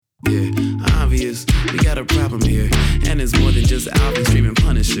Yeah, obvious, we got a problem here. And it's more than just Alvin streaming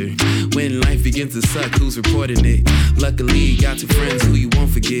Punisher. When life begins to suck, who's reporting it? Luckily, you got two friends who you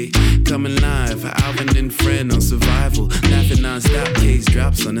won't forget. Coming live, Alvin and Friend on survival. Laughing non-stop, case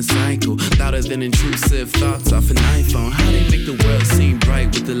drops on a cycle. Louder than intrusive thoughts off an iPhone. How they make the world seem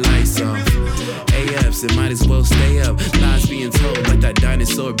bright with the lights off? AFs, it might as well stay up. Lies being told like that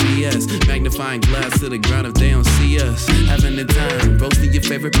dinosaur BS. Magnifying glass to the ground if they don't see us. Having the time, roasting your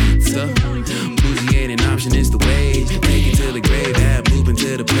favorite pizza. Bougie ain't an option, it's the wage. Take it to the grave, add moving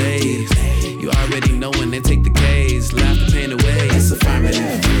to the place. You already know when they take the K's. Laugh the pain away, it's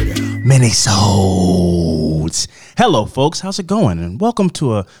affirmative. Mini-sodes. Hello, folks. How's it going? And welcome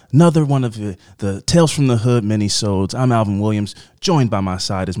to another one of the Tales from the Hood mini-sodes. I'm Alvin Williams. Joined by my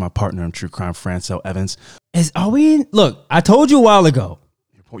side is my partner in true crime, Francel Evans. Look, I told you a while ago.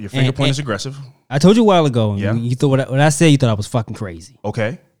 Your finger point is aggressive. I told you a while ago. Yeah. You thought what I said, you thought I was fucking crazy.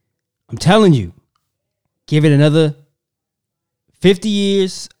 Okay. I'm telling you, give it another 50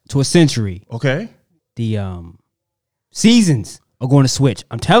 years to a century. Okay. The seasons are going to switch.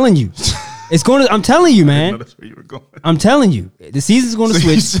 I'm telling you. I'm telling you, man. That's where you were going. I'm telling you. The season's going to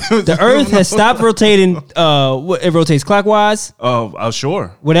switch. The earth has stopped rotating. It rotates clockwise. Oh,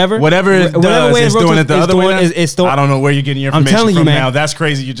 sure. Whatever it does, way it's doing it the other way. I don't know where you're getting your information telling from you, man. now. That's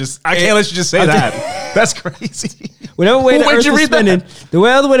crazy. I can't let you just say that. That's crazy. Whatever way the earth is spinning, the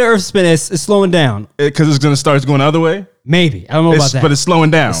other way the earth is spinning is slowing down. Because it's going to start going the other way? Maybe. I don't know about that. But it's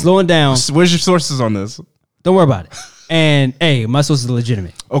slowing down. It's slowing down. Where's your sources on this? Don't worry about it. And, hey, my sources are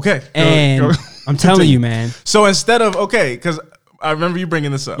legitimate. Okay. And I'm telling you, man. So instead of, because I remember you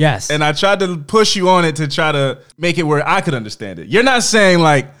bringing this up. Yes. And I tried to push you on it to try to make it where I could understand it. You're not saying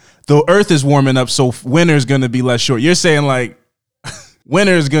like the earth is warming up, so winter's going to be less short. You're saying like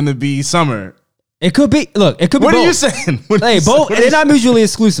winter is going to be summer. It could be. Look, it could be both. What are you saying? Both. They're not mutually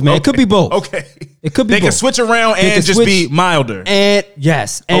exclusive, man. Okay. It could be both. Okay. It could be both. They can switch around and just be milder. And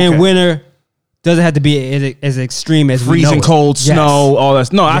yes. And winter doesn't have to be as extreme as freezing cold, snow, all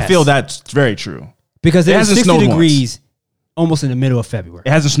that. No, I feel that's very true. Because it hasn't 60 degrees almost in the middle of February.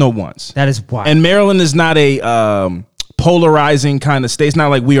 It hasn't snowed once. That is wild. And Maryland is not a polarizing kind of state. It's not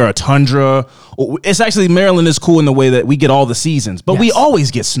like we are a tundra. It's actually, Maryland is cool in the way that we get all the seasons, but we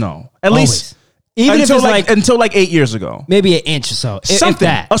always get snow. At least. Even until if it's until 8 years ago. Maybe an inch or so. Something.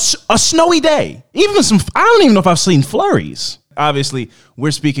 If that. A snowy day. Even I don't even know if I've seen flurries. Obviously,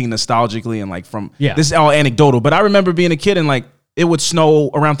 we're speaking nostalgically and like from this is all anecdotal, but I remember being a kid and like it would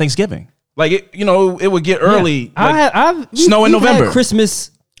snow around Thanksgiving. Like it would get early. Yeah. Like, snow in November. Had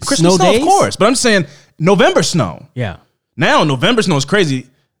Christmas snow days? Of course. But I'm saying November snow. Yeah. Now November snow is crazy.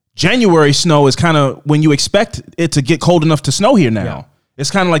 January snow is kind of when you expect it to get cold enough to snow here now. Yeah. It's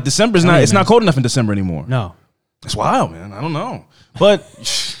kind of like December's not. It's not cold enough in December anymore. No. It's wild, man. I don't know, but.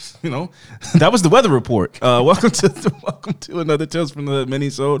 That was the weather report. Welcome to another Tales from the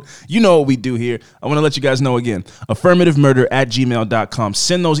Mini-sode. You know what we do here. I want to let you guys know again. affirmativemurder@gmail.com.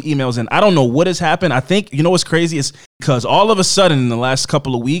 Send those emails in. I don't know what has happened. I think, what's crazy is because all of a sudden in the last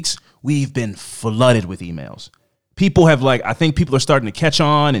couple of weeks, we've been flooded with emails. People have I think people are starting to catch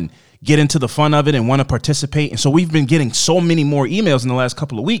on and get into the fun of it and want to participate. And so we've been getting so many more emails in the last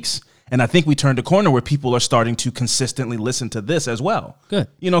couple of weeks. And I think we turned a corner where people are starting to consistently listen to this as well. Good.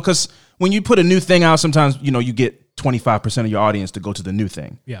 Because when you put a new thing out, sometimes, you get 25% of your audience to go to the new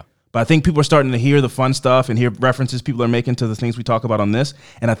thing. Yeah. But I think people are starting to hear the fun stuff and hear references people are making to the things we talk about on this.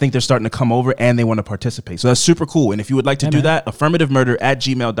 And I think they're starting to come over and they want to participate. So that's super cool. And if you would like to do that,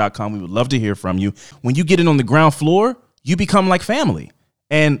 affirmativemurder@gmail.com. We would love to hear from you. When you get in on the ground floor, you become like family.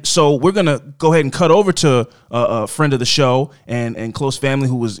 And so we're going to go ahead and cut over to a friend of the show and close family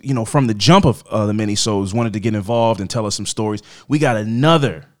who was, from the jump of the mini-sodes, wanted to get involved and tell us some stories. We got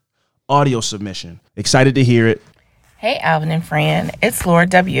another audio submission. Excited to hear it. Hey, Alvin and Fran, it's Laura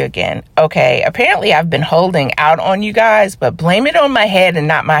W. again. Okay, apparently I've been holding out on you guys, but blame it on my head and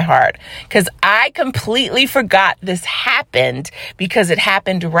not my heart. Because I completely forgot this happened because it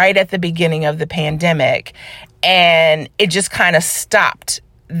happened right at the beginning of the pandemic. And it just kind of stopped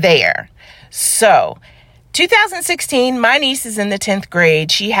there. So, 2016, my niece is in the 10th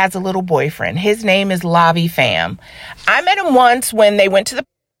grade. She has a little boyfriend. His name is Lavi Fam. I met him once when they went to the...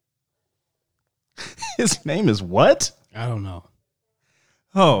 His name is what? I don't know.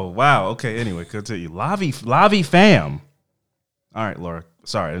 Oh, wow. Okay, anyway, continue. Lavi Fam. All right, Laura.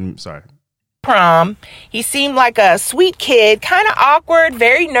 I'm sorry. Prom. He seemed like a sweet kid, kind of awkward,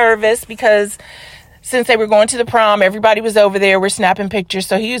 very nervous because... Since they were going to the prom, everybody was over there. We're snapping pictures.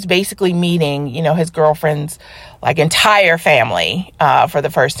 So he was basically meeting, his girlfriend's entire family for the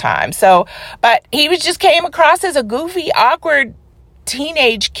first time. So, but he just came across as a goofy, awkward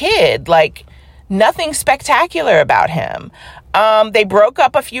teenage kid, like nothing spectacular about him. They broke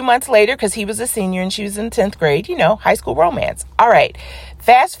up a few months later because he was a senior and she was in 10th grade, high school romance. All right.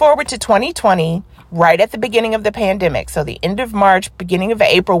 Fast forward to 2020, right at the beginning of the pandemic. So the end of March, beginning of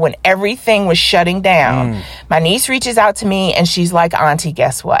April, when everything was shutting down, my niece reaches out to me and she's like, Auntie,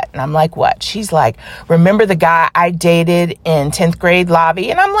 guess what? And I'm like, what? She's like, remember the guy I dated in 10th grade,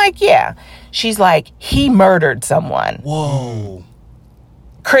 Lavi? And I'm like, yeah. She's like, he murdered someone. Whoa.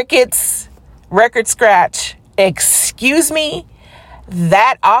 Crickets, record scratch. Excuse me?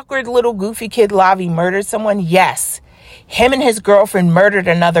 That awkward little goofy kid, Lavi, murdered someone? Yes. Him and his girlfriend murdered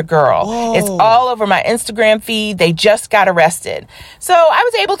another girl. Whoa. It's all over my Instagram feed. They just got arrested. So I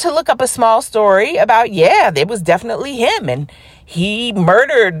was able to look up a small story about, it was definitely him. And he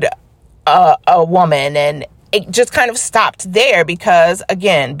murdered a woman. And it just kind of stopped there because,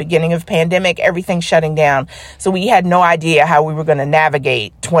 again, beginning of pandemic, everything shutting down. So we had no idea how we were going to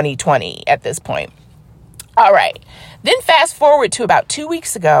navigate 2020 at this point. All right. Then fast forward to about 2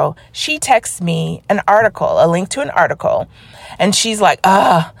 weeks ago, she texts me a link to an article. And she's like,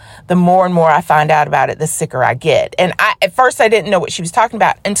 the more and more I find out about it, the sicker I get. And at first I didn't know what she was talking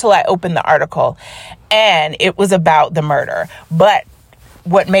about until I opened the article. And it was about the murder. But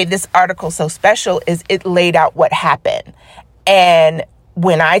what made this article so special is it laid out what happened. And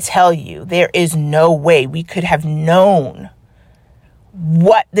when I tell you, there is no way we could have known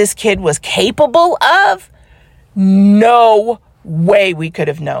what this kid was capable of. No way we could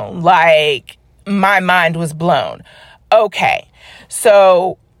have known. Like, my mind was blown. Okay,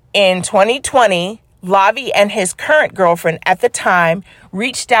 so in 2020, Lavi and his current girlfriend at the time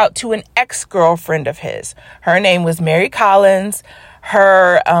reached out to an ex-girlfriend of his. Her name was Mary Collins.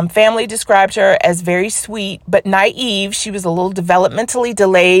 Her family described her as very sweet but naive. She was a little developmentally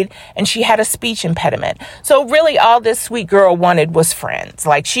delayed and she had a speech impediment. So really all this sweet girl wanted was friends.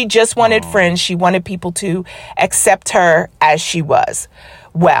 Like, she just wanted friends. She wanted people to accept her as she was.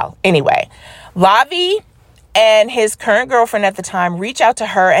 Well, anyway, Lavi and his current girlfriend at the time reach out to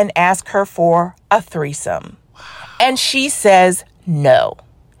her and ask her for a threesome. And she says no.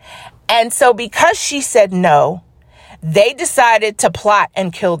 And so because she said no, they decided to plot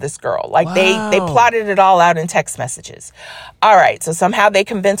and kill this girl. Like, they plotted it all out in text messages. All right. So somehow they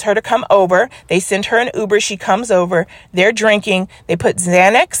convince her to come over. They send her an Uber. She comes over. They're drinking. They put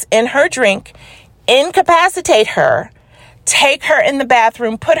Xanax in her drink, incapacitate her, take her in the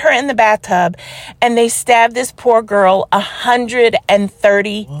bathroom, put her in the bathtub, and they stab this poor girl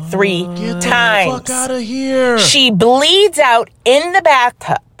 133 times. Get the fuck out of here. She bleeds out in the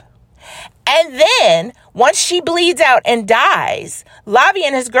bathtub. And then, once she bleeds out and dies, Lavi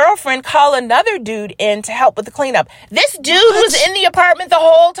and his girlfriend call another dude in to help with the cleanup. This dude was in the apartment the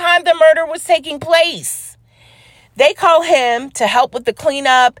whole time the murder was taking place. They call him to help with the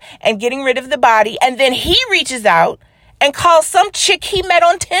cleanup and getting rid of the body. And then he reaches out and calls some chick he met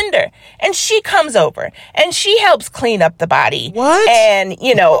on Tinder. And she comes over and she helps clean up the body. What? And,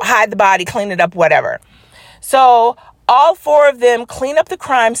 hide the body, clean it up, whatever. So all four of them clean up the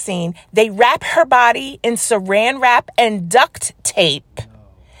crime scene. They wrap her body in saran wrap and duct tape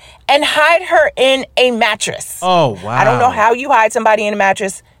and hide her in a mattress. Oh, wow. I don't know how you hide somebody in a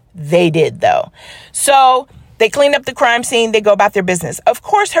mattress. They did, though. So they clean up the crime scene. They go about their business. Of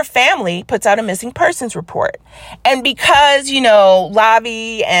course, her family puts out a missing persons report. And because,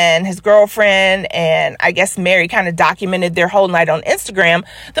 Lavi and his girlfriend and I guess Mary kind of documented their whole night on Instagram,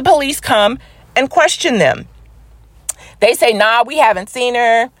 the police come and question them. They say, nah, we haven't seen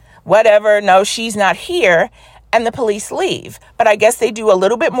her, whatever. No, she's not here. And the police leave. But I guess they do a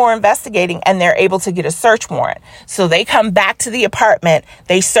little bit more investigating and they're able to get a search warrant. So they come back to the apartment.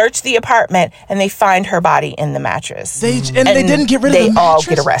 They search the apartment and they find her body in the mattress. They didn't get rid of the mattress? They all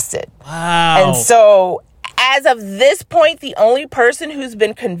get arrested. Wow. And so as of this point, the only person who's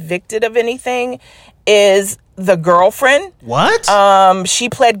been convicted of anything is the girlfriend. What? She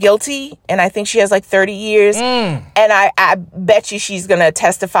pled guilty, and I think she has like 30 years. And I bet you she's going to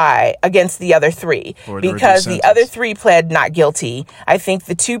testify against the other three because the other three pled not guilty. I think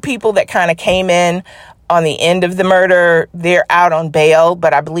the two people that kind of came in on the end of the murder, they're out on bail,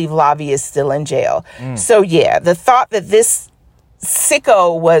 but I believe Lavi is still in jail. So yeah, the thought that this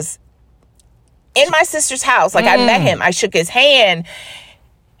sicko was in my sister's house, like I met him, I shook his hand,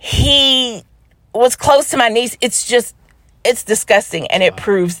 he was close to my niece. It's disgusting. And it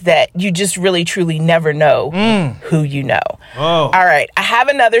proves that you just really, truly never know who you know. Oh. All right. I have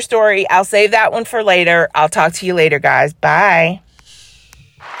another story. I'll save that one for later. I'll talk to you later, guys. Bye.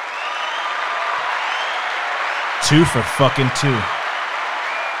 2 for fucking 2.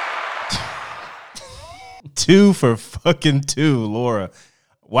 2 for fucking 2, Laura.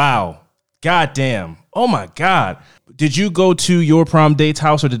 Wow. God damn. Oh my God. Did you go to your prom date's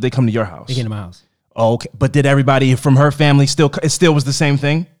house or did they come to your house? They came to my house. Oh, okay. But did everybody from her family it still was the same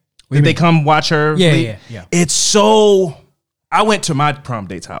thing? Did they come watch her? Yeah. It's so, I went to my prom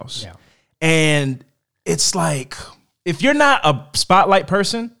date's house. Yeah. And it's like, if you're not a spotlight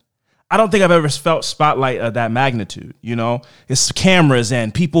person, I don't think I've ever felt spotlight of that magnitude. You know, it's cameras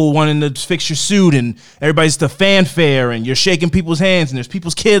and people wanting to fix your suit and everybody's the fanfare and you're shaking people's hands and there's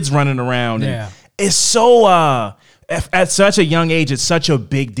people's kids running around. Yeah. And it's so, at such a young age, it's such a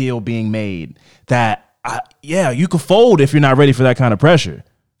big deal being made that, you could fold if you're not ready for that kind of pressure.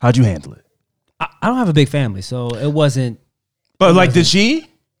 How'd you handle it? I don't have a big family, so it wasn't. But like, did she?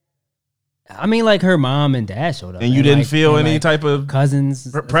 I mean, like her mom and dad showed up, And you didn't like, feel any like type of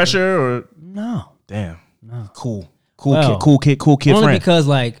cousins pressure or? No, Damn. no. Cool Well, kid Only friend. because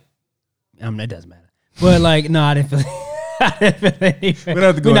like, it doesn't matter. But like, no, I didn't feel. I didn't feel any. We don't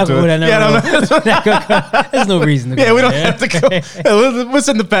have to go into it. There's no reason to go. Yeah, we don't have to go. Hey, what's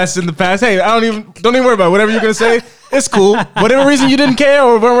in the past? In the past. Hey, don't even worry about it. Whatever you're gonna say. It's cool. Whatever reason you didn't care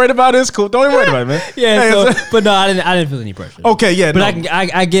or weren't worried about it, it's cool. Don't even worry about it, man. Yeah, Hey, but no, I didn't feel any pressure. okay, yeah, But no.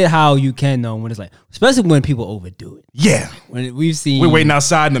 I get how you can know when it's like, especially when people overdo it. Yeah. When we've seen, We're waiting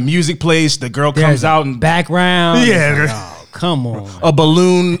outside and the music plays. The girl there's comes a out and background. Yeah. It's like, oh, come on. a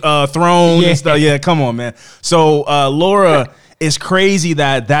balloon thrown Yeah. and stuff. Yeah, come on, man. So Laura, it's crazy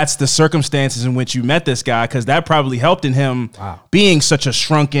that that's the circumstances in which you met this guy, because that probably helped in him being such a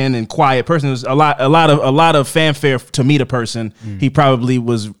shrunken and quiet person. It was a lot of fanfare to meet a person. He probably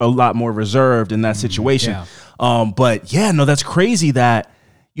was a lot more reserved in that situation. Yeah. But yeah, no, that's crazy that,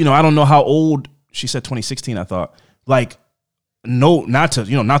 I don't know how old, she said 2016, I thought. Like, no, not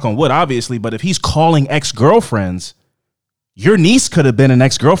to, knock on wood, obviously, but if he's calling ex-girlfriends, your niece could have been an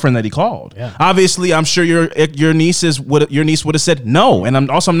ex-girlfriend that he called. Yeah. Obviously, I'm sure your niece would have said no, and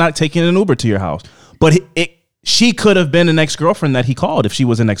I'm not taking an Uber to your house. But she could have been an ex-girlfriend that he called if she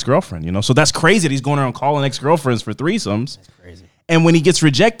was an ex-girlfriend. So that's crazy that he's going around calling ex-girlfriends for threesomes. That's crazy. And when he gets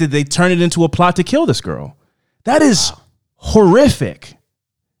rejected, they turn it into a plot to kill this girl. That is horrific.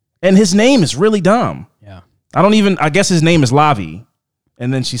 And his name is really dumb. Yeah. I guess his name is Lavi.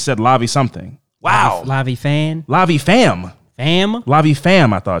 And then she said Lavi something. Wow. Lavi fan. Lavi Fam. Fam. Lavi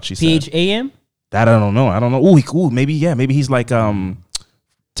Fam, I thought she said. PHAM. That I don't know. Ooh, maybe he's like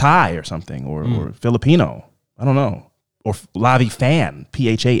Thai or something or Filipino. I don't know. Or Lavi Fan,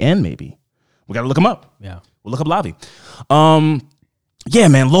 PHAN maybe. We got to look him up. Yeah. We'll look up Lavi. Yeah,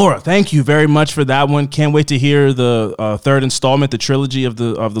 man, Laura, thank you very much for that one. Can't wait to hear the third installment, the trilogy of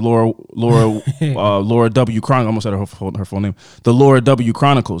the Laura W. Chronicles. Almost said her full name. The Laura W.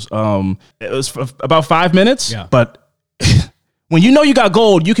 Chronicles. It was about 5 minutes. Yeah. But when you got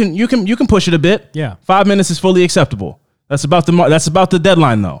gold, you can push it a bit. Yeah. 5 minutes is fully acceptable. That's about the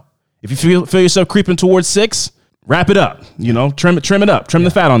deadline though. If you feel yourself creeping towards 6, wrap it up, trim it up, trim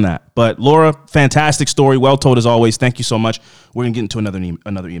the fat on that. But Laura, fantastic story. Well told as always. Thank you so much. We're going to get into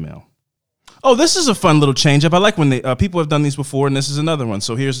another email. Oh, this is a fun little change up. I like when people have done these before, and this is another one.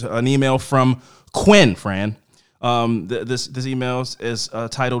 So here's an email from Quinn, Fran. This email is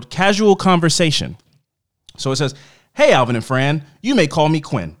titled Casual Conversation. So it says, "Hey, Alvin and Fran, you may call me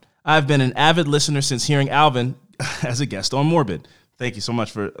Quinn. I've been an avid listener since hearing Alvin as a guest on Morbid." Thank you so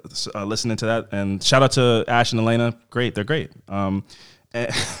much for listening to that. And shout out to Ash and Elena. Great. They're great.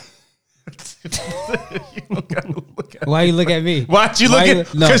 Why you look at me? Why'd you look at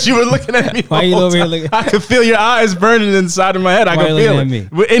me? Because you were looking at me. Why you over here looking? I could feel your eyes burning inside of my head. I Why could you feel looking it.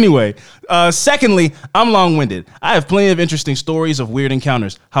 at me? But anyway, secondly, I'm long-winded. I have plenty of interesting stories of weird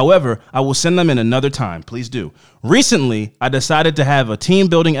encounters. However, I will send them in another time. Please do. Recently, I decided to have a team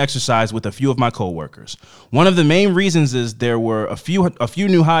building exercise with a few of my coworkers. One of the main reasons is there were a few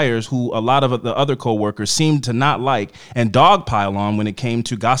new hires who a lot of the other coworkers seemed to not like and dogpile on when it came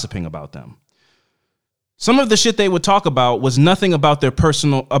to gossiping about them. Some of the shit they would talk about was nothing about the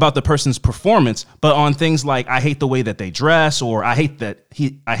person's performance, but on things like, I hate the way that they dress, or I hate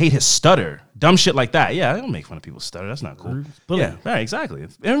his stutter. Dumb shit like that. Yeah, I don't make fun of people's stutter. That's not cool. Yeah, right, exactly.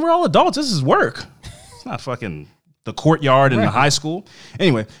 And we're all adults. This is work. It's not fucking the courtyard in the high school.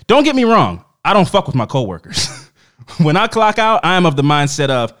 Anyway, don't get me wrong. I don't fuck with my coworkers. When I clock out, I am of the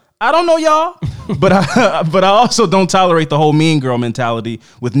mindset of, I don't know y'all, but I also don't tolerate the whole mean girl mentality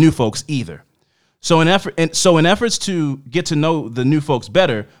with new folks either. So in efforts to get to know the new folks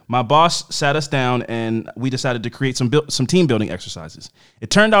better, my boss sat us down and we decided to create some team building exercises.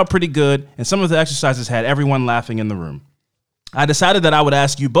 It turned out pretty good, and some of the exercises had everyone laughing in the room. I decided that I would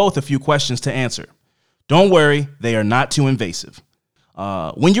ask you both a few questions to answer. Don't worry, they are not too invasive.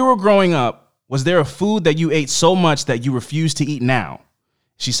 When you were growing up, was there a food that you ate so much that you refuse to eat now?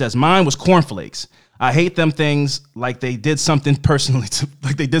 She says, mine was cornflakes. I hate them things like they did something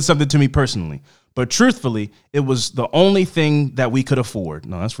to me personally. But truthfully, it was the only thing that we could afford.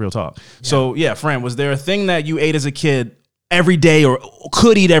 No, that's real talk. Yeah. So yeah, Fran, was there a thing that you ate as a kid every day or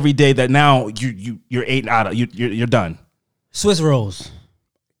could eat every day that now you're eating out of, you're done? Swiss rolls.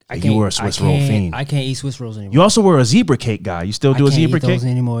 You were a Swiss roll fiend. I can't eat Swiss rolls anymore. You also were a zebra cake guy. You still do a zebra cake? I can't eat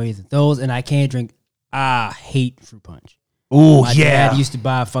those anymore either. Those, and I can't drink. I hate fruit punch. Oh, My dad used to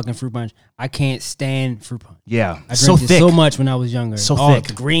buy a fucking fruit punch. I can't stand fruit punch. Yeah. I drank it so much when I was younger. So thick.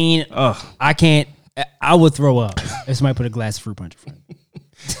 It's green. Ugh. I can't. I would throw up if somebody put a glass of fruit punch in front of me.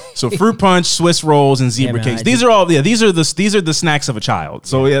 So fruit punch, Swiss rolls, and zebra cakes. These are the snacks of a child.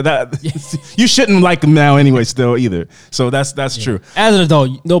 So you shouldn't like them now anyway. Still either. So that's true. As an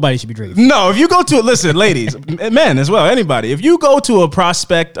adult, nobody should be drinking. No, if you go to listen, ladies, men as well, anybody. If you go to a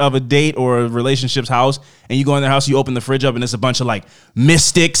prospect of a date or a relationship's house, and you go in their house, you open the fridge up, and it's a bunch of like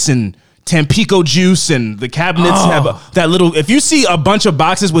Mystics and Tampico juice, and the cabinets have that little. If you see a bunch of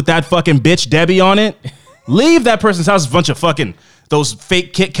boxes with that fucking bitch Debbie on it, leave that person's house. A bunch of fucking those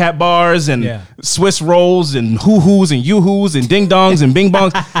fake Kit Kat bars and Swiss rolls and hoo-hoos and yoo-hoos and ding-dongs and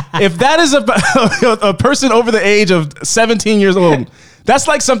bing-bongs. If that is a person over the age of 17 years old, that's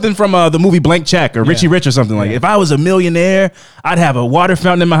like something from the movie Blank Check or Richie Rich or something like that. If I was a millionaire, I'd have a water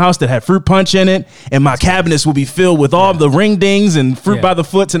fountain in my house that had fruit punch in it, and my cabinets would be filled with all the ring dings and fruit by the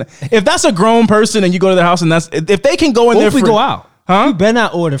foot. And if that's a grown person and you go to their house and if they can go in there, we go out. Huh? You better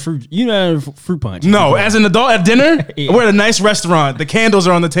not order fruit. You know fruit punch. No, as an adult at dinner, we're at a nice restaurant. The candles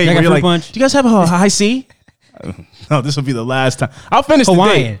are on the table. You're like, punch? Do you guys have a high C? No, this will be the last time. I'll finish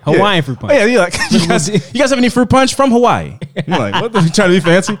Hawaiian. the date. Hawaiian fruit punch. Oh, yeah, you're like, you guys have any fruit punch from Hawaii? You're like, what? You trying to be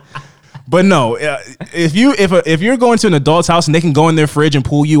fancy? But no, if you're going to an adult's house and they can go in their fridge and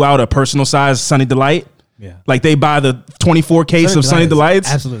pull you out a personal size Sunny Delight, like they buy the 24 case of Sunny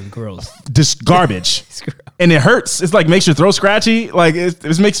Delights, absolutely gross, just garbage. And it hurts. It's like makes your throat scratchy. Like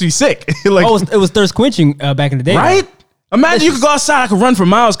it makes me sick. Like, it was thirst quenching back in the day, right? Imagine you could go outside. I could run for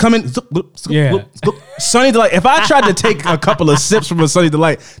miles. Come in, Sunny Delight. If I tried to take a couple of sips from a Sunny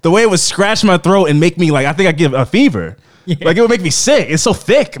Delight, the way it would scratch my throat and make me like, I think I'd give a fever. Like it would make me sick. It's so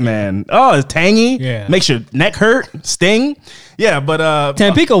thick, man. Oh, it's tangy. Yeah, makes your neck hurt, sting. Yeah, but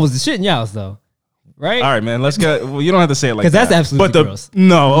Tampico was the shit in y'all's though. Right? All right, man. Let's go. Well, you don't have to say it like that. Because that's absolutely gross.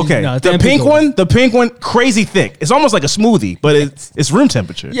 No, okay. No, the pink one, crazy thick. It's almost like a smoothie, but it's room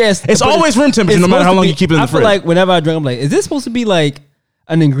temperature. Yes. It's always room temperature no matter how long you keep it in the fridge. I feel like whenever I drink, I'm like, is this supposed to be like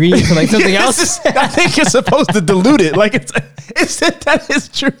an ingredient for like something else? I think you're supposed to dilute it. Like that is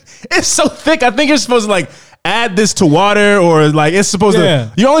true. It's so thick. I think you're supposed to like add this to water, or like it's supposed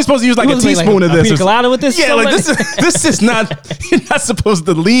to. You're only supposed to use like a teaspoon of this. Pina colada with this. Yeah, like this is not. You're not supposed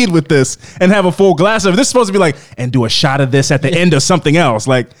to lead with this and have a full glass of it. This is supposed to be like and do a shot of this at the end of something else,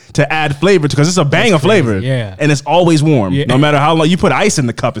 like to add flavor because it's a bang of flavor. Yeah, and it's always warm. No matter how long you put ice in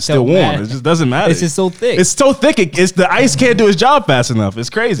the cup, it's still warm. It just doesn't matter. It's just so thick. It's so thick. It's the ice can't do its job fast enough. It's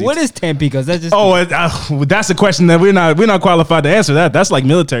crazy. What is Tampico? That's just that's a question that we're not qualified to answer. That's like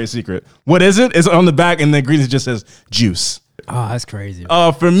military secret. What is it? It's on the back and the ingredient just says juice. Oh, that's crazy.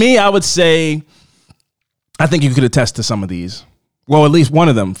 For me, I would say, I think you could attest to some of these. Well, at least one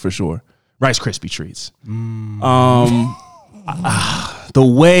of them for sure. Rice Krispie treats. The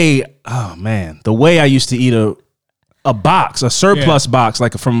way I used to eat a surplus box,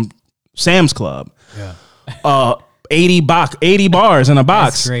 like from Sam's Club. Yeah. 80 bars in a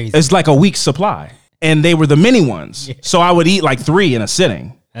box. That's crazy. It's like a week's supply. And they were the mini ones. Yeah. So I would eat like 3 in a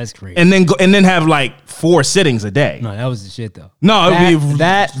sitting. That's crazy. And then have like 4 sittings a day. No, that was the shit though. No, it would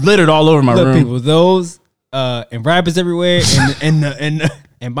be littered all over my room. People, those and wrappers everywhere,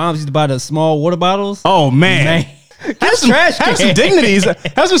 and moms used to buy the small water bottles. Oh man. Have some dignities.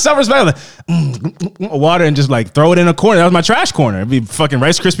 Have some self-respect. Like, water and just like throw it in a corner. That was my trash corner. It'd be fucking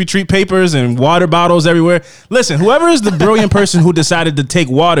Rice Krispie treat papers and water bottles everywhere. Listen, whoever is the brilliant person who decided to take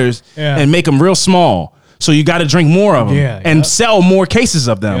waters and make them real small, so you got to drink more of them and sell more cases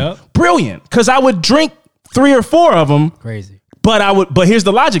of them. Yep. Brilliant. Because I would drink 3 or 4 of them. Crazy. But here's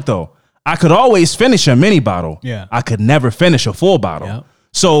the logic though. I could always finish a mini bottle. Yeah. I could never finish a full bottle. Yep.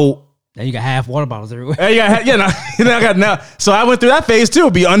 So now you got half water bottles everywhere. So I went through that phase too.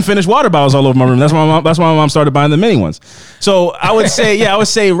 Be unfinished water bottles all over my room. That's why my mom started buying the mini ones. So I would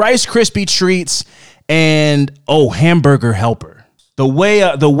say, Rice Krispie treats and Hamburger Helper. The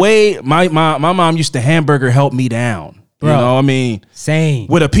way my mom used to hamburger help me down. Bro, you know, I mean, same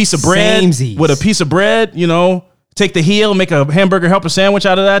with a piece of bread. Samesies. With a piece of bread, you know, take the heel, make a hamburger helper sandwich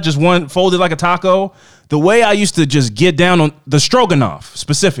out of that. Just one folded like a taco. The way I used to just get down on the stroganoff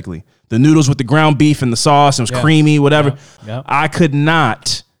specifically. the noodles with the ground beef and the sauce. It was creamy, whatever. Yeah. I could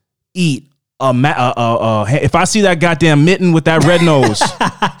not eat if I see that goddamn mitten with that red nose,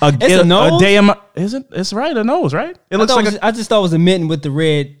 a day of my, isn't it's right a nose, right? It looks like I just thought it was a mitten with the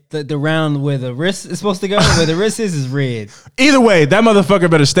red, the round where the wrist is supposed to go. Where the wrist is red. Either way, that motherfucker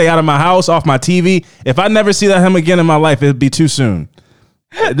better stay out of my house, off my TV. If I never see that him again in my life, it'd be too soon.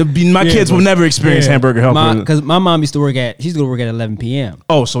 My kids will never experience hamburger helper because my mom used to work at 11 p.m.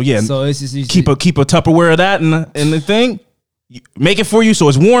 Oh, so yeah. So it's just keep a Tupperware of that in the thing. Make it for you so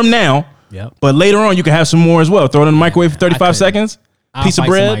it's warm now. Yep. But later on, you can have some more as well. Throw it in the microwave for 35 seconds. Piece of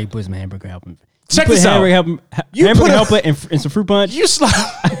bread. You put some hamburger helper. Check this out. Hamburger helper and some fruit punch. You slide.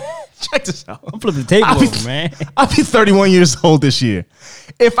 Check this out. I'm flipping the table over, man. I'll be 31 years old this year.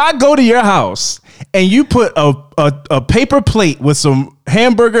 If I go to your house and you put a paper plate with some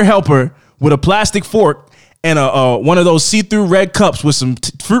hamburger helper with a plastic fork and one of those see-through red cups with some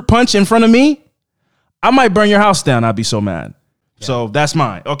fruit punch in front of me, I might burn your house down. I'd be so mad. Yeah. So that's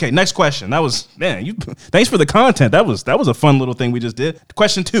mine. Okay, next question. That was, man, thanks for the content. That was a fun little thing we just did.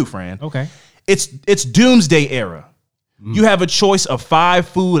 Question 2, Fran. Okay. It's doomsday era. You have a choice of 5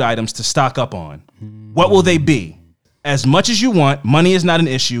 food items to stock up on. What will they be? As much as you want. Money is not an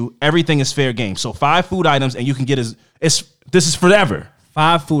issue. Everything is fair game. So 5 food items, and you can get this is forever.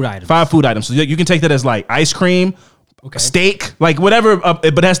 5 food items. 5 food items. So you can take that as like ice cream, steak, like whatever, but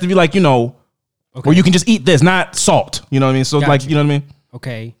it has to be like, where you can just eat this, not salt. You know what I mean? So you know what I mean?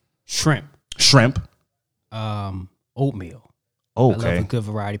 Okay. Shrimp. Oatmeal. Okay. I love a good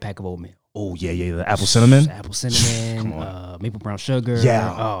variety pack of oatmeal. Oh, yeah. The apple cinnamon. Maple brown sugar.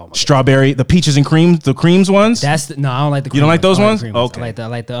 Yeah. Oh, strawberry. The peaches and creams, the creams ones. I don't like the cream. You don't like those ones? Okay. I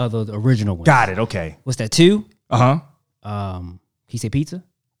like the original ones. Got it. Okay. What's that, 2? Uh-huh. He say pizza?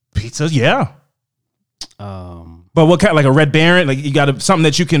 Pizza, yeah. But what kind, like a Red Baron? Like you got something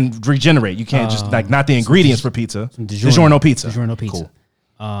that you can regenerate. You can't just like not the ingredients for pizza. DiGiorno pizza. DiGiorno pizza.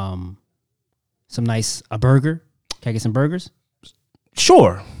 Cool. A burger. Can I get some burgers?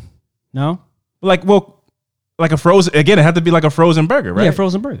 Sure. No? Like a frozen, again, it had to be like a frozen burger, right? Yeah,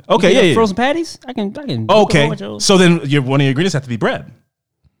 frozen burger. Okay, yeah. Frozen patties? I can. Okay. So then one of your ingredients have to be bread.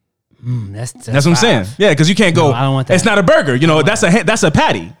 That's what I'm saying. Yeah, because you can't go. No, I don't want that. It's not a burger. That's a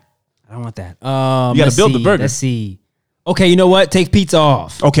patty. I don't want that. You got to build the burger. Let's see. Okay, you know what? Take pizza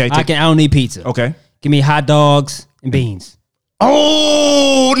off. Okay. I don't need pizza. Okay. Give me hot dogs and beans.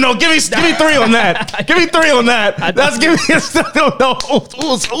 Oh no! Give me 3 on that. Give me 3 on that. That's give me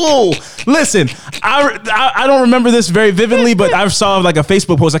no. Listen, I don't remember this very vividly, but I saw like a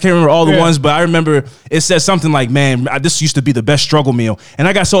Facebook post. I can't remember all the ones, but I remember it said something like, "Man, this used to be the best struggle meal," and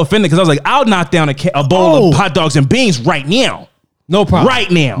I got so offended because I was like, "I'll knock down a bowl of hot dogs and beans right now." No problem. Right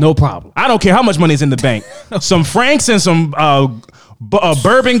now. No problem. I don't care how much money is in the bank. Some Franks and some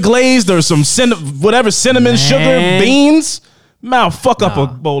bourbon glazed or some cinnamon sugar beans. Fuck up a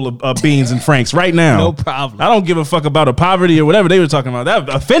bowl of beans and Franks right now. No problem. I don't give a fuck about a poverty or whatever they were talking about.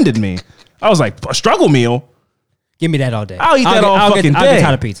 That offended me. I was like, a struggle meal? Give me that all day. I'll eat that all fucking day. I'll get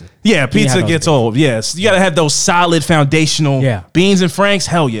tired of pizza. Yeah, pizza gets old. Yes. You got to have those solid foundational beans and Franks.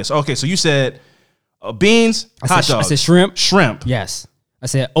 Hell yes. Okay, so you said beans, hot dogs. I said shrimp. Shrimp. Yes. I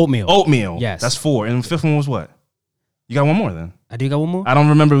said oatmeal. Oatmeal. Yes. That's 4. And the 5th one was what? You got one more then? I do got one more? I don't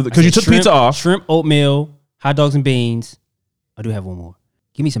remember because you took pizza off. Shrimp, oatmeal, hot dogs and beans. I do have one more.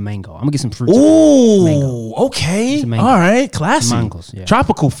 Give me some mango. I'm gonna get some fruit. Ooh, mango. Okay. All right, classy. Some mangoes, yeah.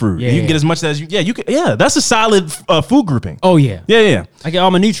 Tropical fruit. Yeah, you can get as much as you. Yeah, you can. Yeah, that's a solid food grouping. Oh yeah. Yeah. I get all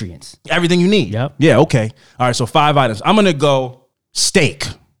my nutrients. Everything you need. Yep. Yeah. Okay. All right. So 5 items. I'm gonna go steak.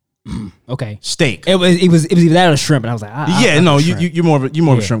 Okay. Steak. It was either that or shrimp, and I was like, you're more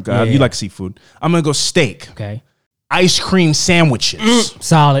of a shrimp guy. You like seafood. I'm gonna go steak. Okay. Ice cream sandwiches.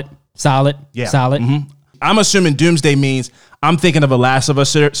 Solid. Yeah. Solid. Mm-hmm. I'm assuming doomsday means I'm thinking of a Last of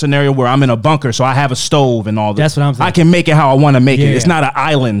Us scenario where I'm in a bunker, so I have a stove and all that. That's what I'm thinking. I can make it how I want to make it. It's not an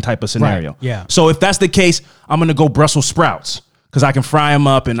island type of scenario. Right. Yeah. So if that's the case, I'm going to go Brussels sprouts because I can fry them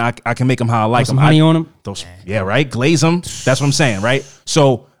up and I can make them how I like them. Some honey on them? Right? Glaze them. That's what I'm saying, right?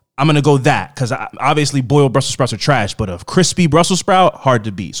 So I'm going to go that because obviously boiled Brussels sprouts are trash, but a crispy Brussels sprout, hard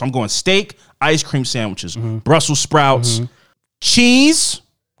to beat. So I'm going steak, ice cream sandwiches, Brussels sprouts, cheese.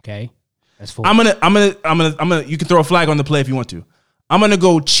 Okay. That's 4. I'm gonna. You can throw a flag on the play if you want to. I'm gonna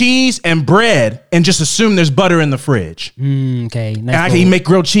go cheese and bread and just assume there's butter in the fridge. Okay. And I can make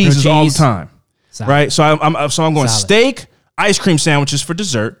grilled cheeses all the time, Solid. right? So I'm going steak, ice cream sandwiches for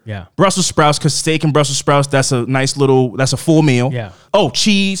dessert. Yeah. Brussels sprouts because steak and Brussels sprouts that's a full meal. Yeah. Oh,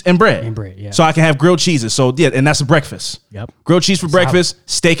 cheese and bread. Yeah. So I can have grilled cheeses. So yeah, and that's a breakfast. Yep. Grilled cheese for breakfast,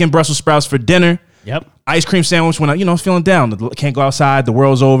 steak and Brussels sprouts for dinner. Yep. Ice cream sandwich when I feeling down. Can't go outside. The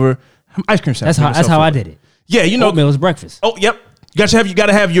world's over. Ice cream sandwich. That's how I did it. Yeah, you know. Oatmeal is breakfast. Oh, yep. You gotta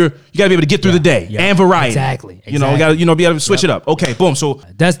be able to get through the day and variety. Exactly. You know, be able to switch it up. Okay, boom. So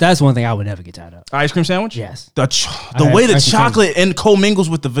That's one thing I would never get tired of. ice cream sandwich. Yes. The way the chocolate and commingles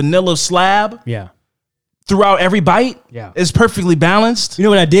with the vanilla slab Yeah. throughout every bite. Yeah. Is perfectly balanced. You know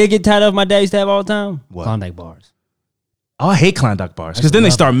what I did get tired of? My dad used to have all the time. What? Klondike bars. Oh, I hate Klondike bars because then they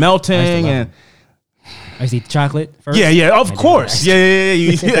start melting and. I used to eat the chocolate first. Yeah, of course. Yeah.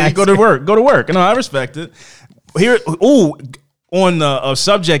 You go to work. No, I respect it. Here, on the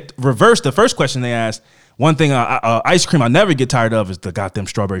subject reverse, the first question they asked, one thing ice cream I never get tired of is the goddamn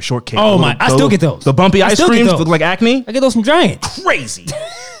strawberry shortcake. Oh my! I still get those. The bumpy ice creams look like acne. I get those from Giant. Crazy.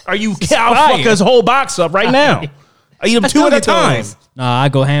 Are you? I'll fuck this whole box up right now. I eat them two at a time. Nah, I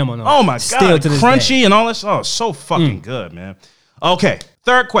go ham on them. Oh my Still god, to this crunchy day. and all this. Oh, so fucking good, man. Okay,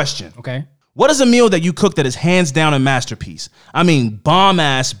 third question. Okay. What is a meal that you cook that is hands down a masterpiece? I mean, bomb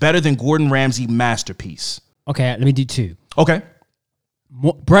ass, better than Gordon Ramsay masterpiece. Okay, let me do two. Okay.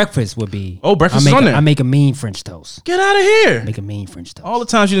 Breakfast would be. Oh, breakfast is on there. I make a mean French toast. Get out of here. Make a mean French toast. All the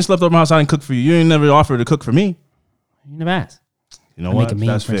times you done slept over my house, I didn't cook for you. You ain't never offered to cook for me. You never asked. You know I what? make a mean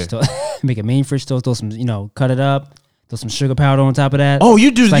That's French fair. toast. Make a mean French toast. Throw some, cut it up. Throw some sugar powder on top of that. Oh,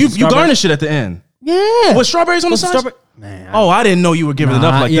 you do. Slice You of strawberries. garnish it at the end. Yeah. With strawberries on the side? Man. Oh, I didn't know you were giving it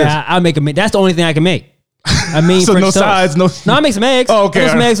up like this. I make a. That's the only thing I can make. I mean, So French no toast. sides, no- I make some eggs. Oh, okay, Throw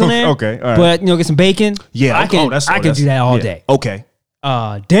some all right. eggs on there. Okay, all right. But get some bacon. Yeah. I can. I can do that all day. Okay.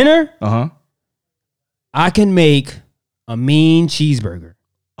 Dinner. Uh-huh. I can make a mean cheeseburger.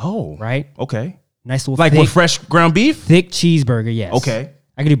 Oh. Right. Okay. Nice little Like thick, with fresh ground beef? thick cheeseburger. Yes. Okay.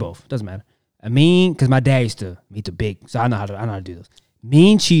 I can do both. Doesn't matter. I mean, because my dad used to eat the big, so I know how to do this.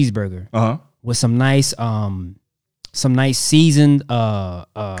 Mean cheeseburger Uh-huh. with some nice seasoned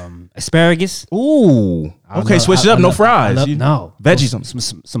asparagus. Ooh. Okay, switch it up. No fries. No Veggies on.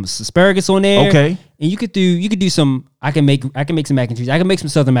 some asparagus on there. Okay. And you could do some. I can make some mac and cheese. I can make some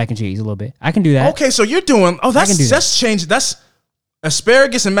southern mac and cheese a little bit. I can do that. Okay, so you're doing. Oh, can do that. that's changed. That's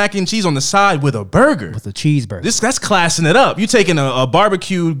asparagus and mac and cheese on the side with a burger. With a cheeseburger. That's classing it up. You taking a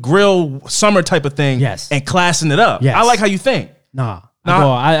barbecue grill summer type of thing, Yes. and classing it up. Yes. I like how you think. Nah.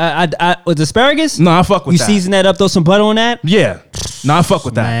 Nah. I with asparagus. No, I fuck with You that. season that up, throw some butter on that. Yeah. No, I fuck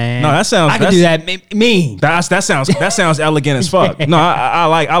with that. Man. No, that sounds. I can do that. Mean. That sounds elegant as fuck. No, I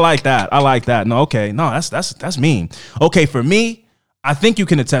like that. I like that. No, okay. No, that's mean. Okay, for me, I think you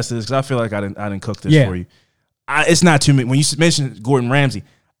can attest to this because I feel like I didn't cook this for you. It's not too many. When you mentioned Gordon Ramsay,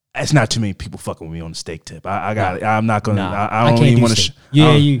 it's not too many people fucking with me on the steak tip. I got it. I'm not gonna. Nah, I don't can't even do want to. steak.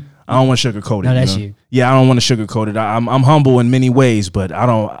 You. I don't want to sugarcoat it. No, that's know? you. Yeah, I don't want to sugarcoat it. I'm humble in many ways, but I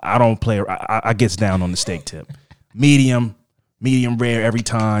don't play. I gets down on the steak tip. Medium rare every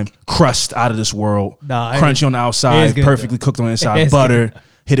time. Crust out of this world. Nah, Crunchy on the outside, good, perfectly cooked on the inside. It's Butter. good.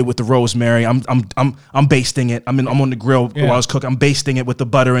 Hit it with the rosemary. I'm basting it. I'm on the grill while I was cooking. I'm basting it with the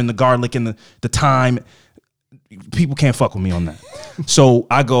butter and the garlic and the thyme. People can't fuck with me on that. So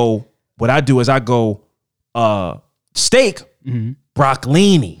what I do is I go steak,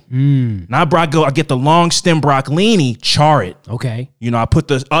 broccolini. Not I get the long stem broccolini, char it. Okay. I put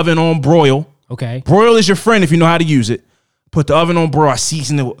the oven on broil. Okay. Broil is your friend if you know how to use it. Put the oven on broil. I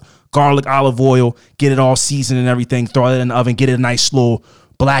season it with garlic, olive oil, get it all seasoned and everything. Throw it in the oven, get it a nice little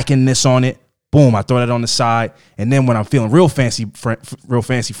blackenness on it. Boom, I throw that on the side. And then when I'm feeling real fancy,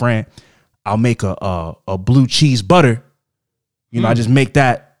 Fran, I'll make a blue cheese butter. I just make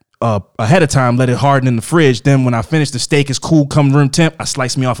that ahead of time, let it harden in the fridge. Then when I finish, the steak is cool, come room temp. I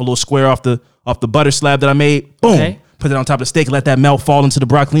slice me off a little square off the butter slab that I made. Boom. Okay. Put it on top of the steak, let that melt, fall into the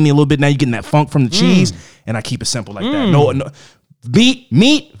broccolini a little bit. Now you're getting that funk from the cheese, and I keep it simple like that. No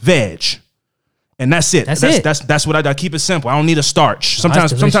meat, veg, and that's it. That's what I keep it simple. I don't need a starch.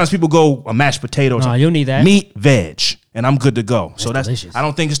 Sometimes people go a mashed potato. No, you don't need that. Meat, veg, and I'm good to go. So that's delicious. I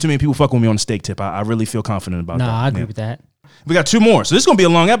don't think there's too many people fucking with me on the steak tip. I really feel confident about that. Nah, I agree Yeah. with that. We got two more, so this is gonna be a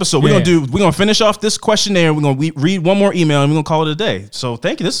long episode. We're gonna finish off this questionnaire. We're gonna read one more email, and we're gonna call it a day. So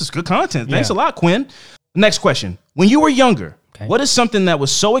thank you. This is good content. Thanks a lot, Quinn. Next question: when you were younger, what is something that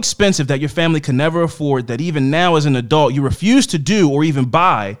was so expensive that your family could never afford that even now as an adult you refuse to do or even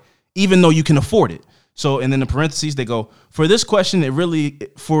buy, even though you can afford it? So, and then in parentheses they go, for this question it really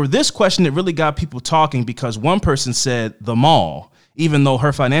got people talking because one person said the mall. Even though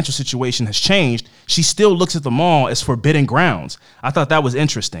her financial situation has changed, she still looks at the mall as forbidden grounds. I thought that was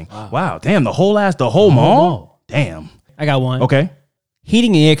interesting. Wow, damn, the whole mall? Damn. I got one. Okay.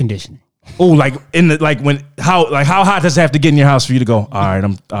 Heating and air conditioning. Oh, like how hot does it have to get in your house for you to go, all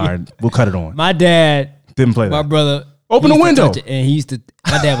right, we'll cut it on. My dad Didn't play My that. brother Open he the used to window. touch it, and he used to.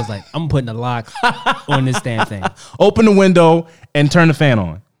 My dad was like, "I'm putting a lock on this damn thing." Open the window and turn the fan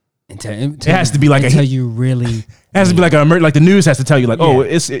on. It has to be like until you really. It has to be like like the news has to tell you like, oh,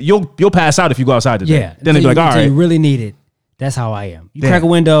 you'll pass out if you go outside today. Yeah. Then they'd be like, all right, you really need it. That's how I am. You crack a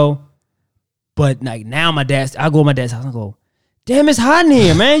window, but like now I go to my dad's house and go, damn, it's hot in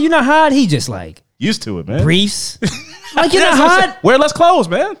here, man. You're not hot. He just like used to it, man. briefs. Like you're not hot. Wear less clothes,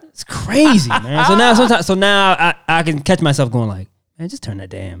 man. It's crazy, man. So now I can catch myself going like, man, just turn that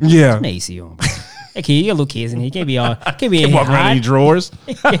damn turn the AC on. Bro. Hey kid, you got little kids in here. You can't be in here walk around in your drawers.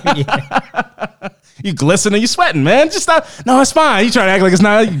 You glistening, you sweating, man. Just stop. No, it's fine. You try to act like it's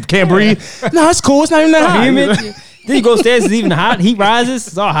not. You can't breathe. No, it's cool. It's not even that hot. Then you go upstairs. It's even hot. Heat rises.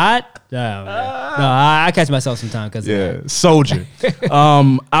 It's all hot. No, I catch myself sometimes because soldier.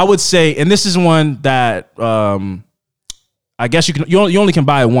 I would say, and this is one that I guess you only can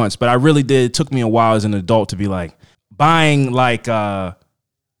buy it once, but I really did. It took me a while as an adult to be like buying like.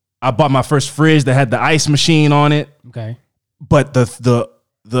 I bought my first fridge that had the ice machine on it. Okay. But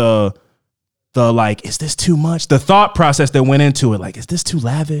the like, is this too much? The thought process that went into it, like, is this too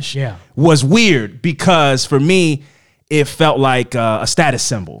lavish? Yeah. Was weird because for me, it felt like a status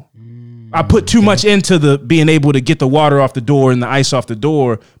symbol. I put too much into the being able to get the water off the door and the ice off the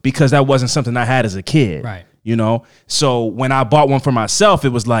door because that wasn't something I had as a kid. Right. You know? So when I bought one for myself, it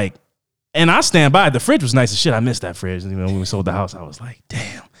was like, and I stand by it. The fridge was nice as shit. I missed that fridge. You know, when we sold the house, I was like,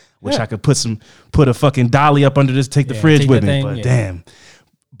 damn. Wish I could put a fucking dolly up under this, take the fridge with me. But damn.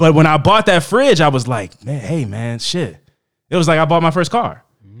 But when I bought that fridge, I was like, man, hey man, shit. It was like I bought my first car.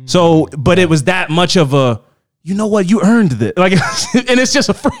 So, but it was that much of a, you know what, you earned it. Like, and it's just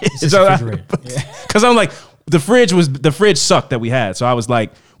a fridge. Because I'm like, the fridge sucked that we had. So I was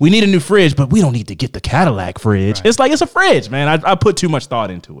like, we need a new fridge, but we don't need to get the Cadillac fridge. Right. It's like, it's a fridge, man. I put too much thought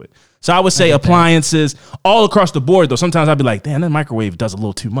into it. So I would say appliances all across the board, though. Sometimes I'd be like, damn, that microwave does a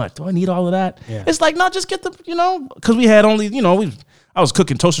little too much. Do I need all of that? Yeah. It's like, no, just get the, because we had only, I was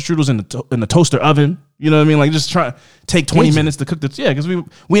cooking toaster strudels in the toaster oven. You know what I mean? Like just try take 20 minutes to cook the, because we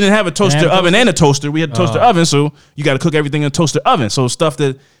didn't have a toaster oven and a toaster. We had a toaster oven, so you got to cook everything in a toaster oven. So stuff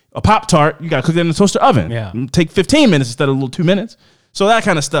that, a Pop-Tart, you got to cook it in the toaster oven. Yeah. Take 15 minutes instead of a little 2 minutes. So that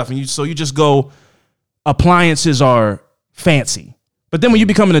kind of stuff. And you just go, appliances are fancy. But then when you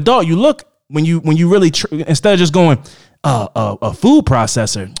become an adult, you look, when you really, instead of just going, a food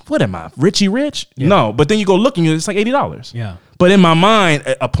processor, what am I, Richie Rich? Yeah. No, but then you go look and it's like $80. Yeah. But in my mind,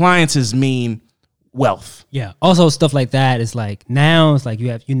 appliances mean wealth. Yeah. Also stuff like that is like, now it's like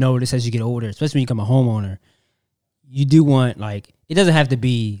you notice as you get older, especially when you become a homeowner, you do want like, it doesn't have to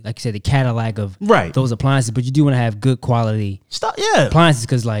be, like you said, the Cadillac of those appliances, but you do want to have good quality appliances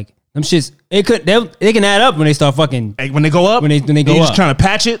because like, them shits, they can add up when they start fucking. When they go up? When they go up. You're just trying to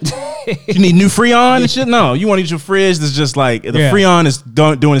patch it? You need new Freon and shit? No, you want to use your fridge that's just like, the Freon is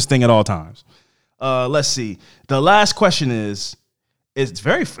doing its thing at all times. Let's see. The last question is do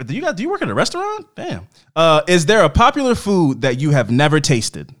you work at a restaurant? Damn. Is there a popular food that you have never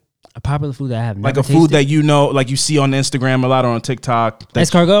tasted? A popular food that I have never tasted? Like a food that like you see on Instagram a lot or on TikTok.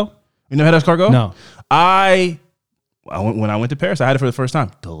 Escargot? You never had escargot? No. When I went to Paris, I had it for the first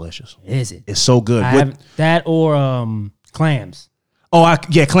time. Delicious. Is it? It's so good. That or clams. Oh,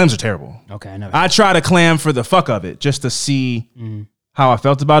 clams are terrible. Okay, I know. I tried a clam for the fuck of it just to see how I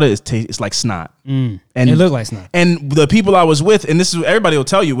felt about it. It's like snot. And it looked like snot. And the people I was with, and this is everybody will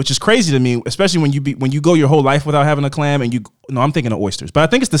tell you, which is crazy to me, especially when you go your whole life without having a clam, and I'm thinking of oysters, but I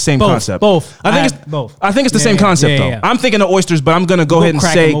think it's the same concept. Both. I think it's the same concept though. I'm thinking of oysters, but I'm gonna go ahead and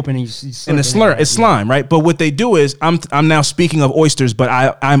say, and it's slime, right? But what they do is, I'm now speaking of oysters,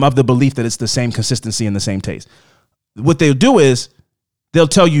 but I'm of the belief that it's the same consistency and the same taste. What they'll do is they'll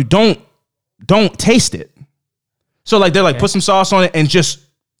tell you don't taste it. So like they're like put some sauce on it and just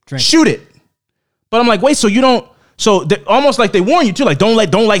shoot it. But I'm like, wait, so you don't? So almost like they warn you too, like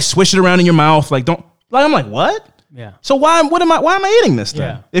don't swish it around in your mouth, like don't. Like I'm like, what? Yeah. So why am I eating this thing?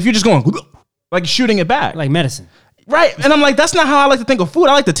 Yeah. If you're just going like shooting it back, like medicine, right? And I'm like, that's not how I like to think of food.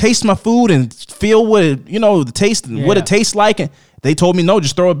 I like to taste my food and feel what it, the taste and what it tastes like. And they told me no,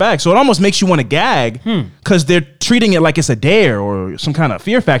 just throw it back. So it almost makes you want to gag because they're treating it like it's a dare or some kind of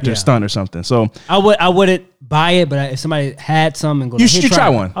fear factor stunt or something. So I wouldn't buy it, but if somebody had some and go, you try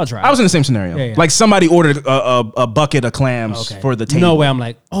one. I'll try. I was in the same scenario. Yeah. Like somebody ordered a bucket of clams for the table. No way. I'm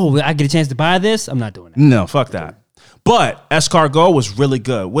like, oh, I get a chance to buy this. I'm not doing that. No, fuck that. But escargot was really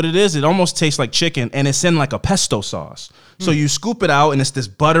good. What it is, it almost tastes like chicken, and it's in like a pesto sauce. So you scoop it out, and it's this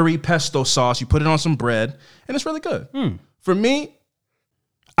buttery pesto sauce. You put it on some bread, and it's really good. For me,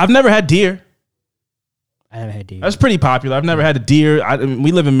 I've never had deer. I haven't had deer. That's pretty popular. I've never had a deer.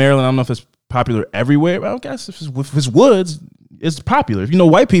 We live in Maryland. I don't know if it's popular everywhere. But I guess if it's woods, it's popular. If you know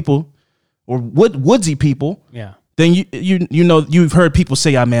white people or woodsy people, then you know you've heard people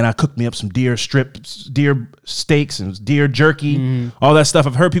say, "Ah, man, I cooked me up some deer strips, deer steaks, and deer jerky, all that stuff."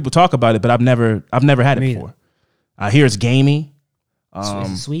 I've heard people talk about it, but I've never had it before. I hear it's gamey.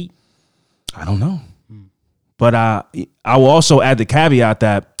 Sweet. I don't know, but I will also add the caveat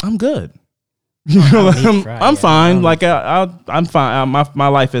that I'm good. I'm fine. Like I'm fine. My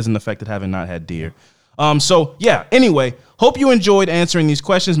life isn't affected having not had deer. So yeah, anyway, hope you enjoyed answering these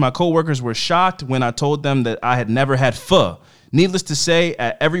questions. My coworkers were shocked when I told them that I had never had pho. Needless to say,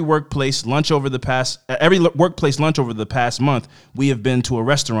 at every workplace lunch over the past month, we have been to a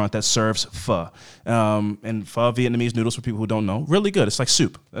restaurant that serves pho. And pho, Vietnamese noodles for people who don't know, really good. It's like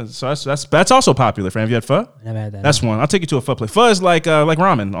soup. So that's also popular. Have you had pho? Never had that. That's one. I'll take you to a pho place. Pho is like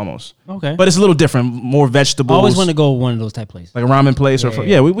ramen almost. Okay, but it's a little different, more vegetables. I always want to go one of those type places, like a ramen place or pho.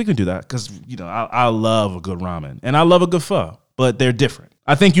 Yeah, we can do that because I love a good ramen and I love a good pho, but they're different.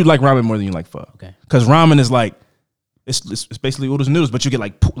 I think you like ramen more than you like pho. Okay, because ramen is like. It's basically oodles and noodles, but you get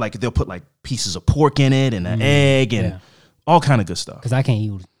like they'll put like pieces of pork in it and an egg and all kind of good stuff. Because I can't eat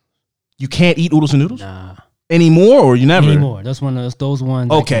oodles. You can't eat oodles and noodles? Nah. Anymore, or you never? Anymore. That's one of those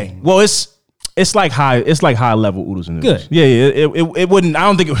ones. Okay. Well, it's like high level oodles and noodles. Good. Yeah. It wouldn't. I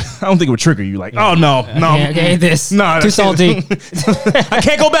don't think it would trigger you. Like, oh no. I can't eat this. No, too salty. I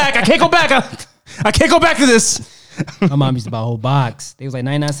can't go back. I can't go back to this. My mom used to buy a whole box. It was like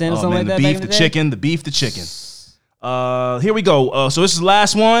 99 cents or something like that. The beef, the chicken. Here we go. So this is the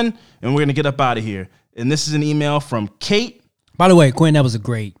last one, and we're gonna get up out of here. And this is an email from Kate. By the way, Quinn, that was a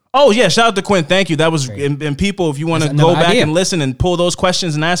great. Oh yeah, shout out to Quinn. Thank you. That was and people. If you want to go back and listen and pull those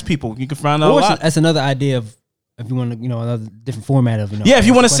questions and ask people, you can find out a lot. That's another idea of if you want to, another different format of Yeah, if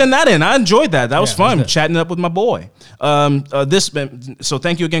you want to send that in, I enjoyed that. That was fun chatting up with my boy. So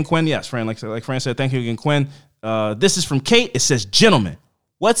thank you again, Quinn. Yes, Fran. Like Fran said, thank you again, Quinn. This is from Kate. It says, "Gentlemen,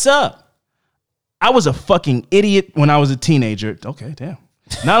 what's up? I was a fucking idiot when I was a teenager." Okay, damn.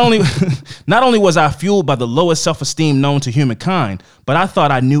 Not only was I fueled by the lowest self-esteem known to humankind, but I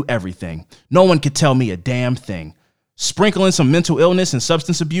thought I knew everything. No one could tell me a damn thing. Sprinkling some mental illness and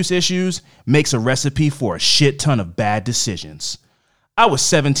substance abuse issues makes a recipe for a shit ton of bad decisions. I was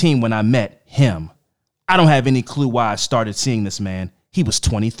 17 when I met him. I don't have any clue why I started seeing this man. He was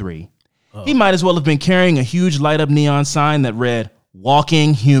 23. He might as well have been carrying a huge light-up neon sign that read,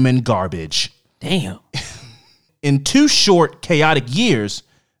 "Walking Human Garbage." Damn. In 2 short, chaotic years,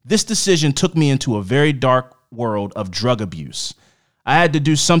 this decision took me into a very dark world of drug abuse. I had to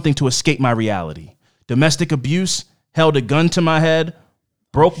do something to escape my reality. Domestic abuse, held a gun to my head,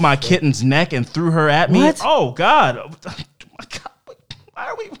 broke my kitten's neck and threw her at me. Oh God. Oh my God. Why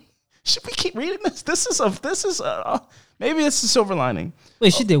are we, should we keep reading this? Maybe it's a silver lining.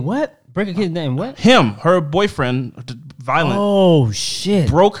 Wait, she did what? Break a kitten's neck and what? Him, her boyfriend, violent. Oh shit.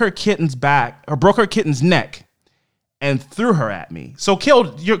 Broke her kitten's neck and threw her at me. So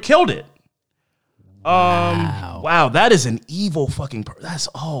killed it. Wow, that is an evil fucking that's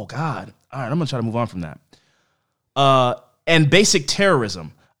oh God. All right, I'm gonna try to move on from that. And basic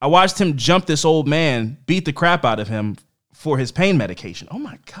terrorism. I watched him jump this old man, beat the crap out of him for his pain medication. Oh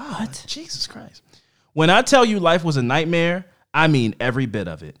my God. What? Jesus Christ. When I tell you life was a nightmare, I mean every bit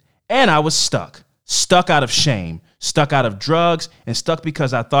of it. And I was stuck out of shame, stuck out of drugs, and stuck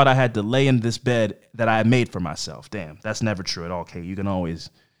because I thought I had to lay in this bed that I had made for myself. Damn, that's never true at all, Kate. You can always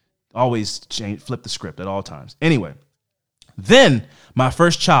flip the script at all times. Anyway, then my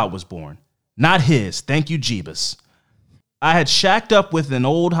first child was born. Not his, thank you, Jeebus. I had shacked up with an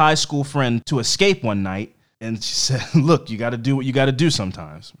old high school friend to escape one night, and she said, "Look, you got to do what you got to do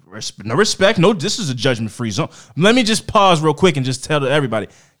sometimes. No respect, no, this is a judgment-free zone." Let me just pause real quick and just tell everybody,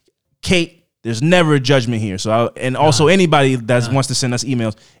 Kate, there's never a judgment here. So, also anybody that wants to send us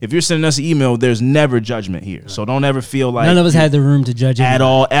emails, if you're sending us an email, there's never judgment here. So don't ever feel like none of us had the room to judge at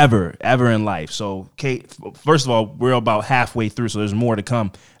all, ever in life. So, Kate, first of all, we're about halfway through, so there's more to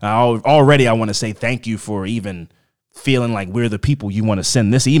come. Already, I want to say thank you for even feeling like we're the people you want to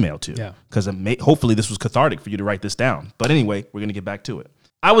send this email to. Yeah. Because hopefully this was cathartic for you to write this down. But anyway, we're gonna get back to it.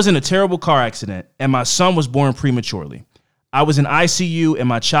 I was in a terrible car accident, and my son was born prematurely. I was in ICU, and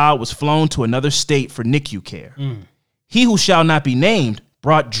my child was flown to another state for NICU care. He who shall not be named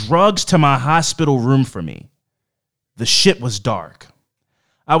brought drugs to my hospital room for me. The shit was dark.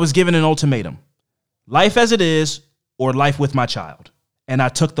 I was given an ultimatum. Life as it is, or life with my child. And I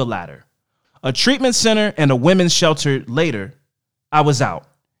took the latter. A treatment center and a women's shelter later, I was out.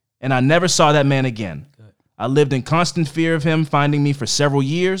 And I never saw that man again. Good. I lived in constant fear of him finding me for several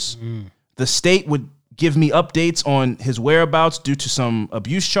years. The state would give me updates on his whereabouts due to some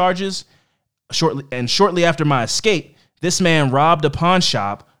abuse charges. Shortly after my escape, this man robbed a pawn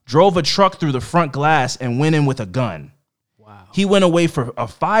shop, drove a truck through the front glass, and went in with a gun. Wow. He went away for a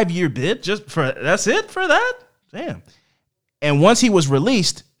 5-year bid that's it for that? Damn. And once he was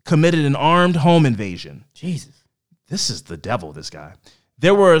released, committed an armed home invasion. Jesus. This is the devil, this guy.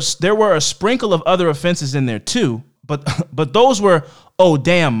 There were a sprinkle of other offenses in there too, but those were oh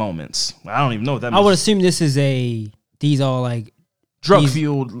damn moments. I don't even know what that means. I would assume these all like drug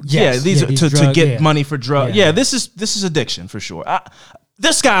fueled. To get money for drug. Yeah, this is addiction for sure.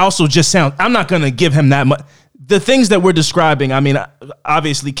 This guy also just sounds. I'm not gonna give him that much. The things that we're describing. I mean,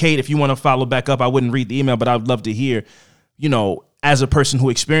 obviously, Kate, if you want to follow back up, I wouldn't read the email, but I'd love to hear. As a person who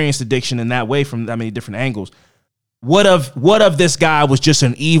experienced addiction in that way from that many different angles. What of this guy was just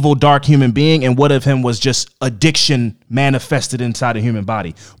an evil, dark human being, and what of him was just addiction manifested inside a human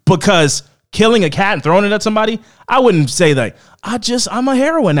body? Because killing a cat and throwing it at somebody, I wouldn't say like, I'm a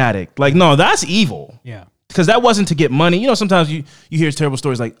heroin addict. Like, no, that's evil. Yeah. Because that wasn't to get money. Sometimes you hear terrible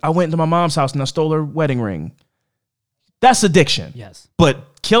stories like, I went into my mom's house and I stole her wedding ring. That's addiction. Yes.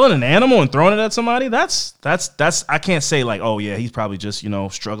 But killing an animal and throwing it at somebody, that's I can't say like, oh yeah, he's probably just,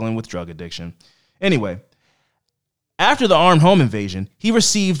 struggling with drug addiction. Anyway, after the armed home invasion, he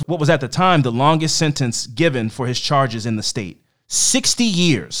received what was at the time the longest sentence given for his charges in the state. 60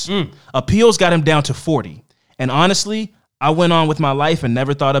 years. Appeals got him down to 40. And honestly, I went on with my life and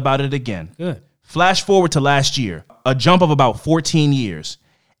never thought about it again. Good. Flash forward to last year, a jump of about 14 years.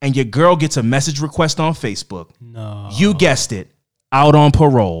 And your girl gets a message request on Facebook. No. You guessed it. Out on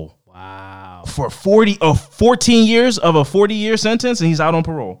parole. Wow. For 14 years of a 40-year sentence, and he's out on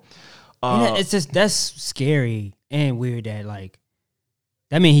parole. It's just, that's scary and weird that, like,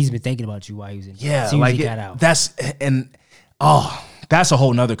 that means he's been thinking about you while he was in jail. Yeah, as soon like as he got out. That's a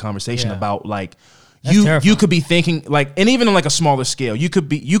whole nother conversation about, like, That's you terrifying. could be thinking, like, and even on like a smaller scale, you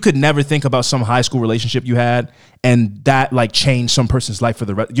could never think about some high school relationship you had and that like changed some person's life for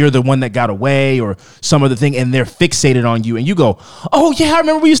the rest. You're the one that got away or some other thing, and they're fixated on you, and you go, oh yeah, I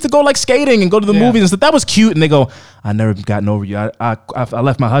remember we used to go like skating and go to the movies and stuff. That was cute. And they go, I never gotten over you. I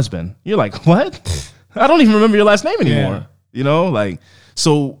left my husband. You're like, what? I don't even remember your last name anymore.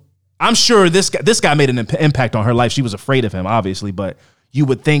 So I'm sure this guy made an impact on her life. She was afraid of him, obviously, but you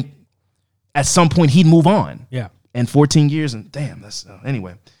would think at some point he'd move on. Yeah. And 14 years and damn, that's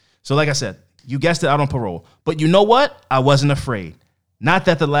anyway. So like I said, you guessed it, out on parole. But you know what? I wasn't afraid. Not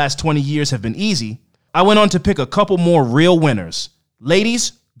that the last 20 years have been easy. I went on to pick a couple more real winners.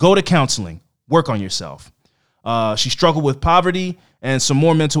 Ladies, go to counseling. Work on yourself. She struggled with poverty and some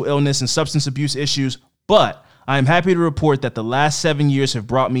more mental illness and substance abuse issues, but I am happy to report that the last 7 years have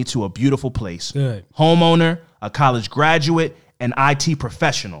brought me to a beautiful place. Good. Homeowner, a college graduate, an IT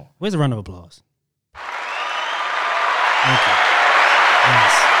professional. Where's a round of applause? Thank you.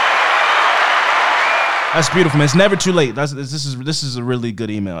 Yes. That's beautiful, man. It's never too late. This is a really good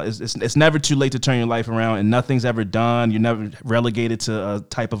email. It's never too late to turn your life around, and nothing's ever done. You're never relegated to a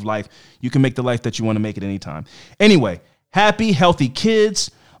type of life. You can make the life that you want to make at any time. Anyway, happy, healthy kids.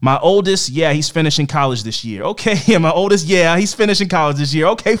 My oldest, he's finishing college this year. Okay, my oldest, he's finishing college this year.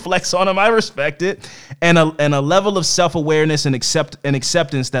 Okay, flex on him. I respect it. And a level of self-awareness and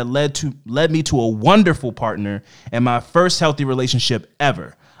acceptance that led me to a wonderful partner and my first healthy relationship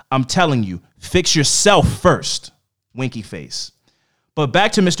ever. I'm telling you, fix yourself first. Winky face. But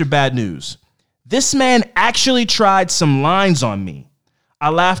back to Mr. Bad News. This man actually tried some lines on me. I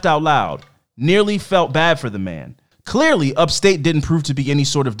laughed out loud. Nearly felt bad for the man. Clearly, upstate didn't prove to be any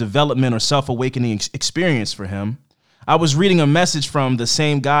sort of development or self-awakening experience for him. I was reading a message from the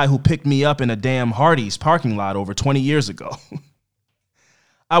same guy who picked me up in a damn Hardee's parking lot over 20 years ago.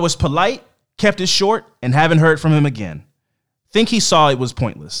 I was polite, kept it short, and haven't heard from him again. Think he saw it was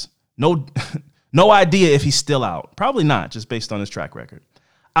pointless. No idea if he's still out. Probably not, just based on his track record.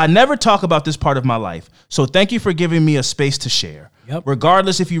 I never talk about this part of my life, so thank you for giving me a space to share. Yep.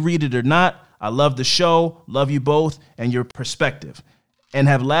 Regardless if you read it or not, I love the show, love you both, and your perspective, and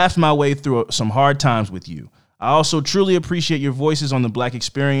have laughed my way through some hard times with you. I also truly appreciate your voices on the Black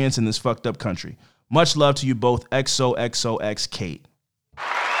experience in this fucked up country. Much love to you both, XOXOX Kate.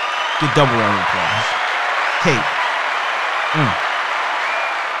 Good double round of applause. Kate.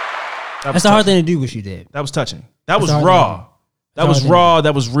 That's a hard thing to do, what she did. That was touching. That was raw. That was raw.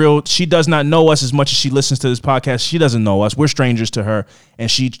 That was real. She does not know us as much as she listens to this podcast. She doesn't know us. We're strangers to her, and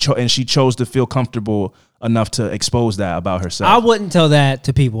she chose to feel comfortable enough to expose that about herself. I wouldn't tell that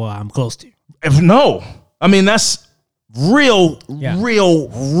to people I'm close to. No, I mean that's real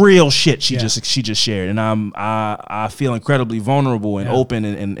shit. She just shared, and I feel incredibly vulnerable and open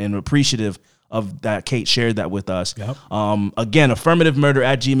and appreciative of that. Kate shared that with us. Yep. Again,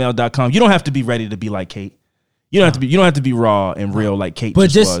 affirmativemurder@gmail.com. You don't have to be ready to be like Kate. You don't have to be raw and real like Kate but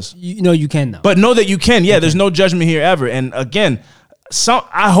just was. You know you can though. But know that you can. Yeah, there's no judgment here ever. And again,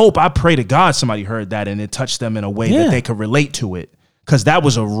 I pray to God somebody heard that and it touched them in a way that they could relate to it. Because that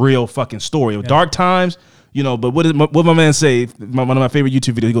was a real fucking story. Dark times, you know, but what my man say, one of my favorite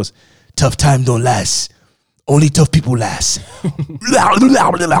YouTube videos, he goes, tough time don't last. Only tough people last. Yeah.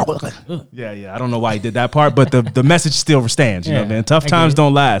 I don't know why he did that part, but the message still stands. You know, man. Tough times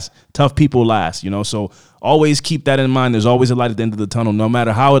don't last. Tough people last. You know, so always keep that in mind. There's always a light at the end of the tunnel, no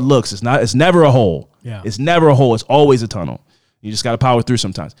matter how it looks. It's never a hole. Yeah. It's never a hole. It's always a tunnel. You just got to power through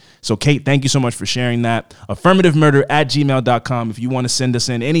sometimes. So, Kate, thank you so much for sharing that. AffirmativeMurder@gmail.com if you want to send us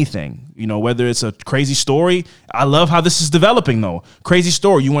in anything, you know, whether it's a crazy story. I love how this is developing, though. Crazy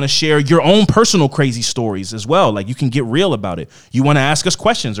story. You want to share your own personal crazy stories as well. Like, you can get real about it. You want to ask us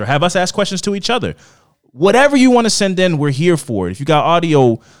questions or have us ask questions to each other. Whatever you want to send in, we're here for it. If you got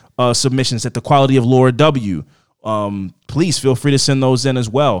audio submissions at the quality of Laura W., please feel free to send those in as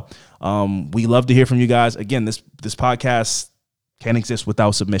well. We love to hear from you guys. Again, this podcast can't exist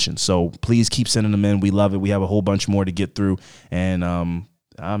without submissions. So please keep sending them in. We love it. We have a whole bunch more to get through. And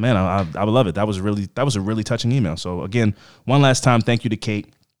man, I love it. That was a really touching email. So again, one last time, thank you to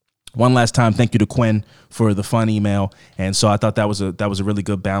Kate. One last time, thank you to Quinn for the fun email. And so I thought that was a really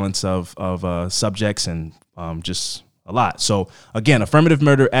good balance of subjects and just a lot. So again,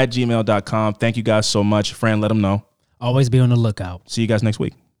 AffirmativeMurder@gmail.com. Thank you guys so much. Fran, let them know. Always be on the lookout. See you guys next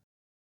week.